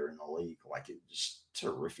defender in the league. Like it was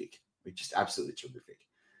terrific. Like just absolutely terrific.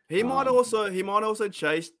 He might also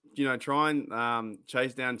chase, try and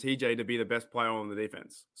chase down TJ to be the best player on the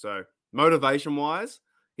defense. So motivation wise,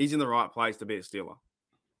 he's in the right place to be a Steeler.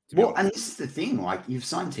 Well, and this is the thing, like you've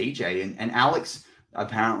signed TJ and Alex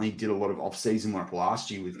apparently did a lot of off-season work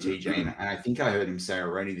last year with TJ. And I think I heard him say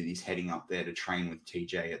already that he's heading up there to train with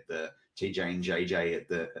TJ and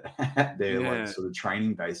JJ at their like sort of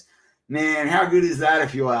training base. Man, how good is that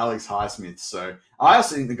if you're Alex Highsmith? So I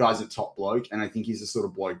also think the guy's a top bloke, and I think he's the sort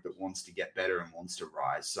of bloke that wants to get better and wants to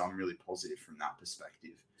rise. So I'm really positive from that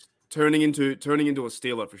perspective. Turning into a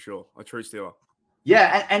Steeler for sure, a true Steeler.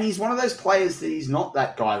 Yeah, and he's one of those players that he's not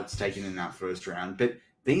that guy that's taken in that first round, but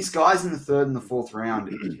these guys in the third and the fourth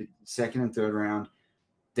round, second and third round,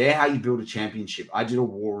 they're how you build a championship. I did a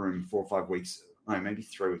war room 4 or 5 weeks, maybe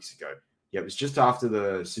 3 weeks ago. Yeah, it was just after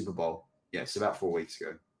the Super Bowl. Yeah, so about 4 weeks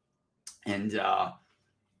ago. And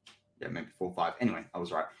maybe 4 or 5. Anyway, I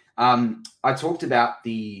was right. I talked about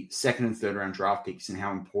the second and third round draft picks and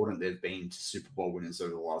how important they've been to Super Bowl winners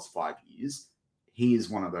over the last 5 years. He is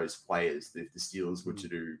one of those players that if the Steelers were to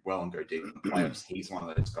do well and go deep in the playoffs, he's one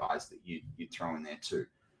of those guys that you'd throw in there too.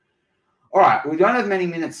 All right, we don't have many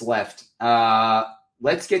minutes left.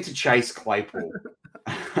 Let's get to Chase Claypool.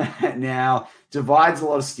 Now, divides a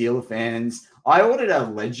lot of Steeler fans. I ordered a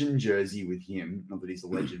legend jersey with him. Not that he's a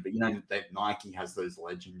legend, but that Nike has those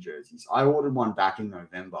legend jerseys. I ordered one back in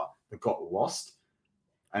November that got lost,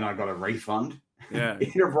 and I got a refund. Yeah,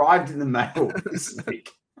 it arrived in the mail this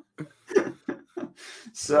week.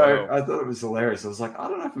 So wow. I thought it was hilarious. I was like, I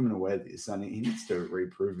don't know if I'm going to wear this. I mean, he needs to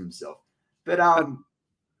reprove himself. But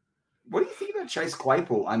what do you think about Chase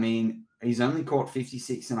Claypool? I mean, he's only caught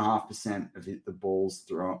 56.5% of the balls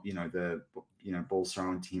thrown, balls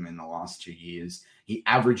thrown to him in the last 2 years. He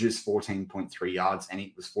averages 14.3 yards, and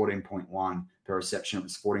it was 14.1 per reception. It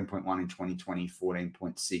was 14.1 in 2020,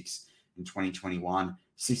 14.6 in 2021,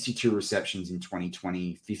 62 receptions in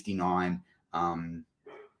 2020, 59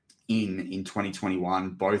 in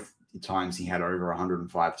 2021. Both times he had over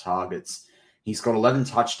 105 targets. He's got 11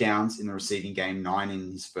 touchdowns in the receiving game, 9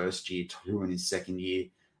 in his first year, 2 in his second year.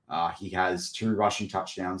 He has 2 rushing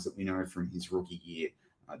touchdowns that we know from his rookie year.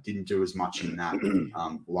 Didn't do as much in that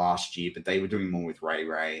last year, but they were doing more with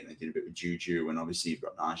Ray, and they did a bit with Juju, and obviously you've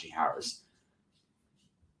got Najee Harris.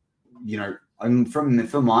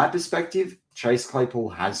 From my perspective, Chase Claypool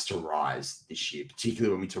has to rise this year,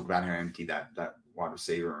 particularly when we talk about how empty that wide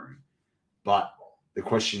receiver room. But the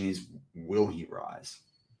question is, will he rise?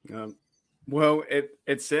 Well,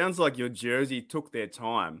 it sounds like your jersey took their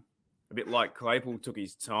time, a bit like Claypool took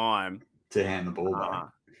his time to hand the ball back.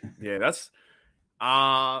 Yeah, that's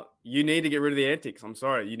you need to get rid of the antics. I'm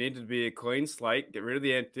sorry. You need to be a clean slate, get rid of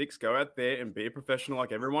the antics, go out there and be a professional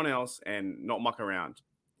like everyone else and not muck around.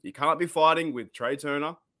 You can't be fighting with Trey Turner.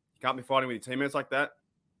 You can't be fighting with your teammates like that.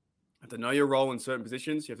 You have to know your role in certain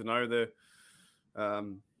positions. You have to know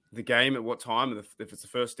the game at what time. If it's the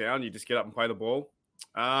first down, you just get up and play the ball.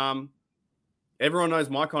 Everyone knows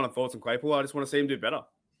my kind of thoughts on Claypool. I just want to see him do better.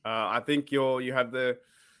 I think you have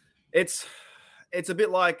it's a bit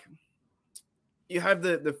like you have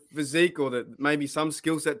the physique or maybe some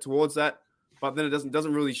skill set towards that, but then it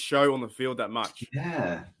doesn't really show on the field that much.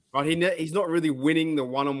 Yeah. Right. He's not really winning the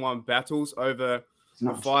one-on-one battles over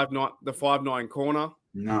the 5'9" corner.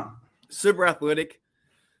 No. Super athletic.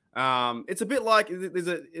 It's a bit like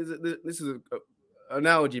this is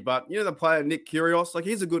analogy, but you know the player Nick Kyrgios, like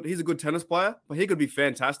he's a good tennis player, but he could be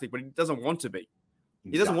fantastic, but he doesn't want to be.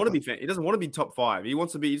 He doesn't want to be He doesn't want to be top 5. He just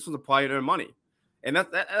wants to play and earn money, and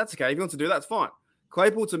that's okay. If he wants to do that, that's fine.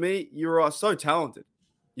 Claypool, to me, you are so talented.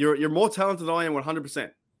 You're more talented than I am,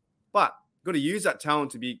 100%. But you've got to use that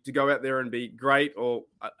talent to go out there and be great or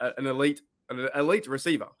an elite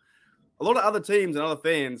receiver. A lot of other teams and other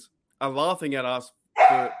fans are laughing at us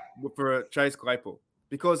for Chase Claypool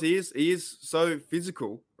because he is so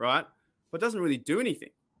physical, right? But doesn't really do anything.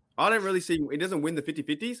 I don't really see. He doesn't win the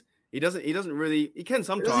 50-50s. He doesn't really. He can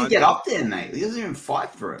sometimes. He doesn't get up there, mate. He doesn't even fight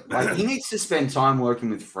for it. Like he needs to spend time working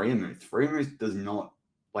with Freemuth. Freemuth does not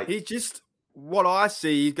like. He just what I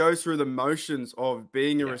see. He goes through the motions of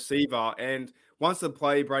being a receiver, and once the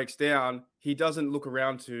play breaks down, he doesn't look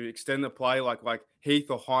around to extend the play like Heath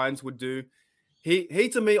or Hines would do. He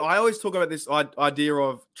to me, I always talk about this idea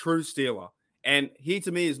of true Steeler, and he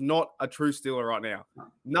to me is not a true Steeler right now.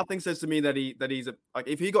 Nothing says to me that he's like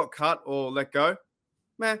if he got cut or let go,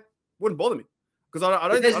 man. Wouldn't bother me because I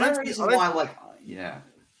don't. There's no reason why,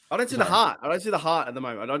 I don't see the heart. I don't see the heart at the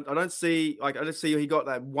moment. I don't see I just see he got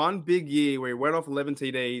that one big year where he went off 11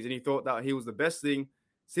 TDs and he thought that he was the best thing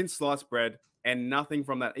since sliced bread and nothing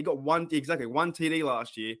from that. He got one TD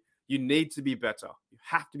last year. You need to be better. You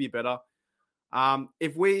have to be better.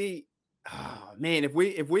 If we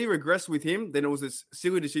regress with him, then it was a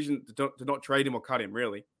silly decision to not trade him or cut him.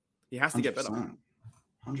 Really, he has to get better.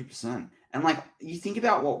 100%. And like you think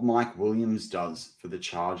about what Mike Williams does for the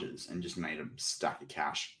Chargers and just made a stack of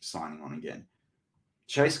cash signing on again.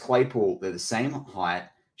 Chase Claypool, they're the same height.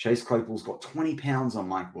 Chase Claypool's got 20 pounds on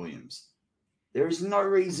Mike Williams. There is no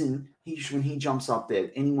reason when he jumps up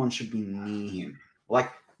there, anyone should be near him. Like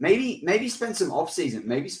maybe spend some offseason,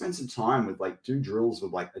 maybe spend some time with do drills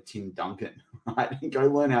with a Tim Duncan, right? And go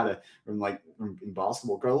learn how to in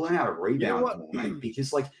basketball, go learn how to rebound more, mate.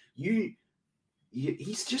 Because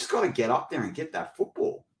he's just got to get up there and get that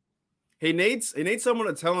football. He needs someone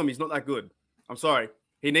to tell him he's not that good. I'm sorry.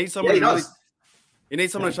 He needs someone. He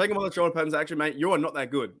needs someone to shake him on the shoulder pads. Actually, mate, you are not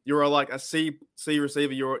that good. You're a C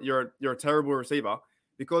receiver. You're a terrible receiver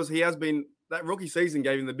because he has been that rookie season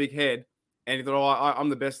gave him the big head, and he thought, I'm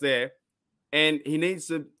the best there, and he needs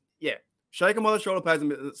to shake him on the shoulder pads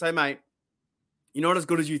and say, mate, you're not as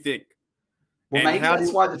good as you think. Well, maybe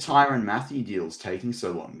that's why the Tyrann Mathieu deal is taking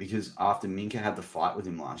so long, because after Minka had the fight with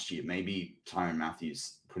him last year, maybe Tyrann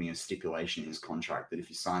Mathieu's putting a stipulation in his contract that if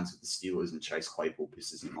he signs with the Steelers and Chase Claypool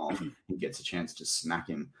pisses him off, he gets a chance to smack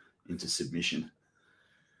him into submission.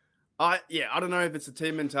 I don't know if it's a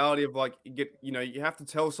team mentality of you have to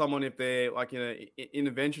tell someone if they're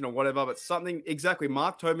intervention or whatever, but something exactly.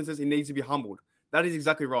 Mark Tobin says he needs to be humbled. That is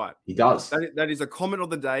exactly right. He does. That is a comment of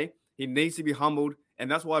the day. He needs to be humbled. And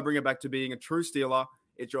that's why I bring it back to being a true Steeler.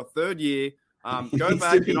 It's your third year. Go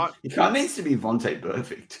back. He kind of needs to be Vontae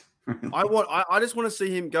Perfect. I just want to see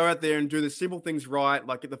him go out there and do the simple things right,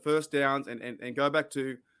 like get the first downs and go back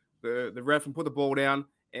to the ref and put the ball down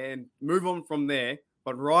and move on from there.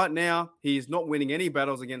 But right now, he's not winning any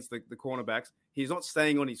battles against the cornerbacks. He's not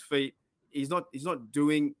staying on his feet. He's not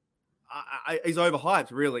doing. He's overhyped,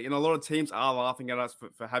 really, and a lot of teams are laughing at us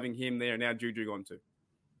for having him there. Now Juju gone too.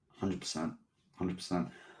 100%. 100%.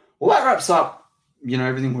 Well, that wraps up,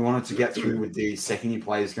 everything we wanted to get through with the second-year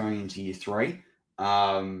players going into year 3.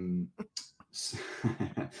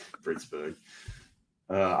 Pittsburgh.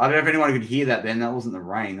 I don't know if anyone could hear that then. That wasn't the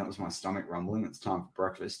rain. That was my stomach rumbling. It's time for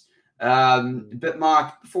breakfast. But,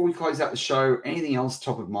 Mark, before we close out the show, anything else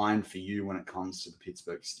top of mind for you when it comes to the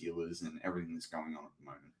Pittsburgh Steelers and everything that's going on at the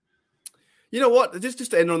moment? You know what?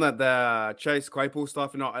 Just to end on that, the Chase Claypool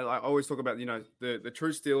stuff, and I always talk about, the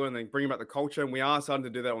true Steeler and then bringing back the culture. And we are starting to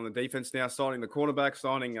do that on the defense now, signing the cornerback,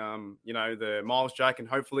 signing, the Miles Jack, and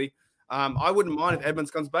hopefully, I wouldn't mind if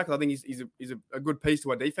Edmonds comes back. I think he's a good piece to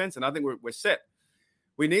our defense, and I think we're set.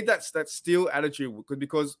 We need that Steel attitude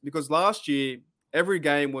because last year every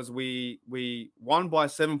game was we won by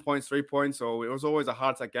 7 points, 3 points, or it was always a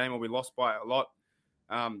heart attack game, or we lost by a lot.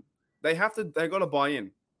 They got to buy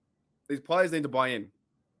in. These players need to buy in.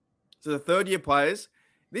 So the third-year players,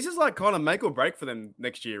 this is kind of make or break for them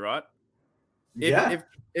next year, right?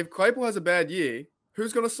 If Claypool has a bad year,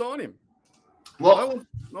 who's going to sign him? Well,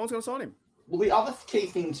 no one's going to sign him. Well, the other key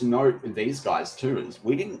thing to note with these guys too is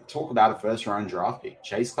we didn't talk about a first-round draft pick.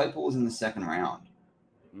 Chase Claypool was in the second round.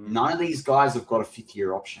 None of these guys have got a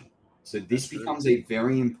fifth-year option. So this becomes a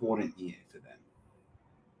very important year for them.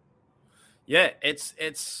 Yeah,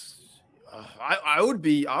 I would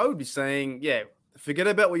be saying, forget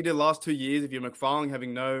about what you did the last 2 years. If you're McFarlane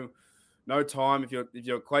having no time, if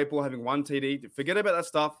you're Claypool having one TD, forget about that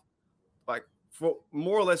stuff. for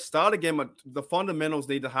more or less start again, but the fundamentals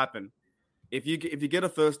need to happen. If you get a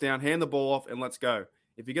first down, hand the ball off and let's go.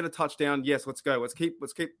 If you get a touchdown, yes, let's go. Let's keep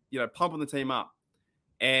pumping the team up.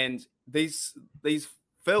 And these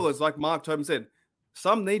fellas, like Mark Tobin said,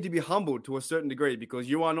 some need to be humbled to a certain degree because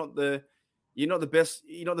you're not the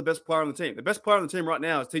best player on the team. The best player on the team right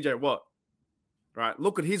now is TJ Watt. Right?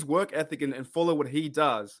 Look at his work ethic and follow what he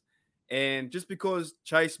does. And just because,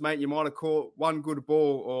 Chase, mate, you might have caught one good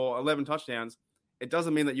ball or 11 touchdowns, it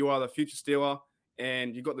doesn't mean that you are the future Steeler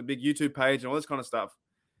and you've got the big YouTube page and all this kind of stuff.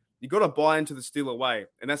 You got to buy into the Steeler way.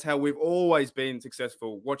 And that's how we've always been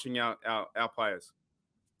successful, watching our players.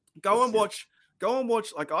 Go and watch.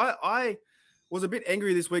 Like, I was a bit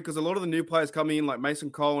angry this week because a lot of the new players coming in, like Mason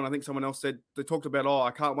Cole, and I think someone else said, they talked about,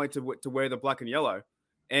 I can't wait to wear the black and yellow.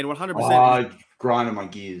 And 100%. Grinding my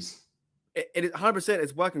gears. It 100%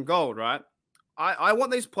 it's black and gold, right? I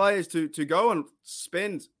want these players to go and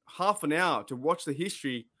spend half an hour to watch the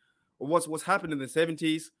history of what's happened in the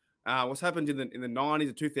 70s, what's happened in the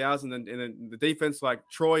 90s, the 2000s, and the defense like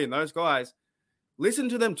Troy and those guys. Listen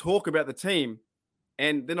to them talk about the team,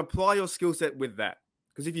 and then apply your skill set with that.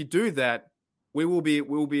 Because if you do that, we will be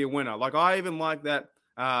a winner. Like I even like that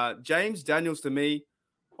James Daniels to me,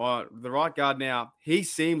 the right guard now. He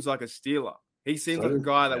seems like a Steeler. He seems like a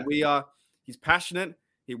guy that we are. He's passionate.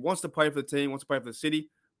 He wants to play for the team, wants to play for the city.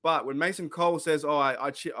 But when Mason Cole says,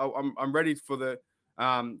 I'm ready for the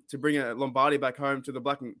to bring a Lombardi back home to the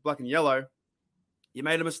black and yellow, you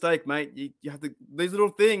made a mistake, mate. You have to these little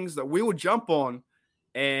things that we will jump on,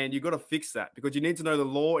 and you got to fix that because you need to know the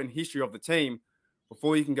law and history of the team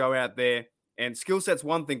before you can go out there. And skill set's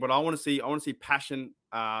one thing, but I want to see passion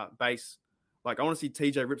base. Like I want to see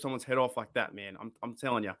TJ rip someone's head off like that, man. I'm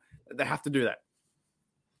telling you, they have to do that.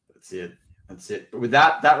 That's it. But with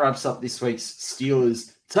that wraps up this week's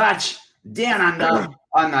Steelers Touchdown Under.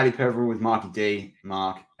 I'm Matty Peverell with Marky D.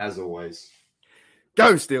 Mark, as always.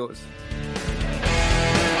 Go Steelers.